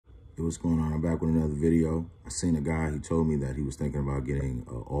Hey, what's going on? I'm back with another video. I seen a guy, he told me that he was thinking about getting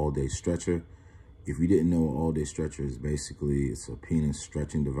an all-day stretcher. If you didn't know, all-day stretcher is basically, it's a penis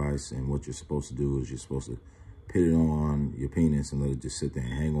stretching device, and what you're supposed to do is you're supposed to put it on your penis and let it just sit there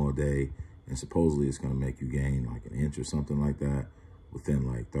and hang all day, and supposedly it's going to make you gain like an inch or something like that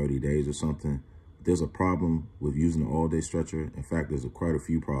within like 30 days or something. But there's a problem with using an all-day stretcher. In fact, there's quite a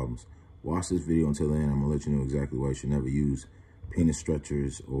few problems. Watch this video until the end. I'm going to let you know exactly why you should never use penis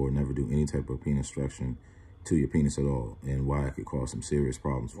stretchers or never do any type of penis stretching to your penis at all, and why it could cause some serious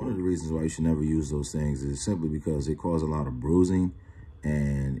problems. One of the reasons why you should never use those things is simply because they cause a lot of bruising.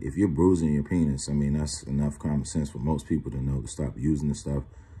 And if you're bruising your penis, I mean, that's enough common sense for most people to know to stop using this stuff.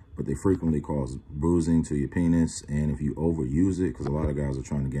 But they frequently cause bruising to your penis. And if you overuse it, because a lot of guys are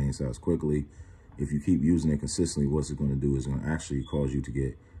trying to gain size quickly, if you keep using it consistently, what's it going to do is going to actually cause you to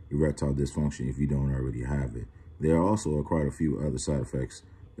get erectile dysfunction if you don't already have it. There are also quite a few other side effects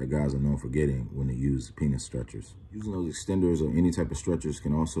that guys are known for getting when they use penis stretchers. Using those extenders or any type of stretchers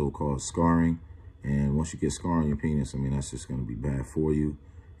can also cause scarring. And once you get scarring your penis, I mean, that's just going to be bad for you.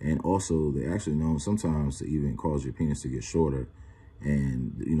 And also, they're actually known sometimes to even cause your penis to get shorter.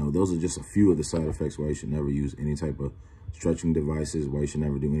 And, you know, those are just a few of the side effects why you should never use any type of stretching devices, why you should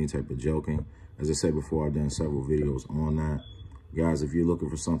never do any type of joking. As I said before, I've done several videos on that. Guys, if you're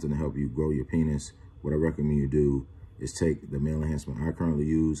looking for something to help you grow your penis, what I recommend you do is take the male enhancement I currently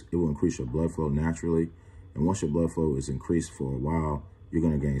use. It will increase your blood flow naturally. And once your blood flow is increased for a while, you're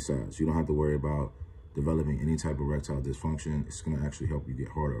going to gain size. You don't have to worry about developing any type of erectile dysfunction. It's going to actually help you get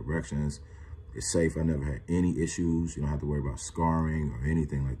harder erections. It's safe. I never had any issues. You don't have to worry about scarring or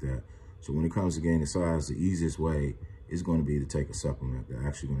anything like that. So when it comes to gaining size, the easiest way is going to be to take a supplement that's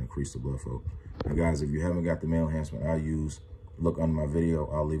actually going to increase the blood flow. Now, guys, if you haven't got the male enhancement I use, look under my video.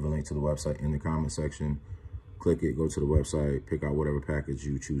 I'll leave a link to the website in the comment section. Click it, go to the website, pick out whatever package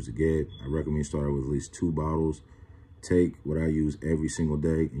you choose to get. I recommend you start with at least 2 bottles. Take what I use every single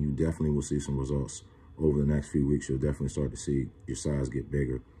day, and you definitely will see some results over the next few weeks. You'll definitely start to see your size get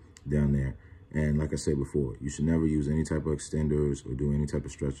bigger down there. And like I said before, you should never use any type of extenders or do any type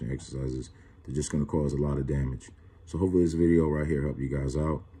of stretching exercises. They're just going to cause a lot of damage. So hopefully this video right here helped you guys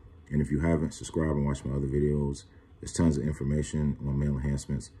out. And if you haven't, subscribe and watch my other videos. There's tons of information on male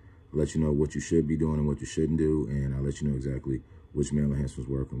enhancements. I'll let you know what you should be doing and what you shouldn't do, and I'll let you know exactly which male enhancements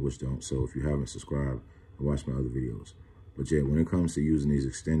work and which don't. So if you haven't, subscribe and watch my other videos. But yeah, when it comes to using these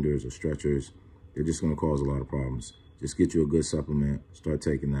extenders or stretchers, they're just going to cause a lot of problems. Just get you a good supplement, start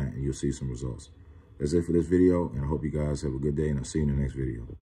taking that, and you'll see some results. That's it for this video, and I hope you guys have a good day, and I'll see you in the next video.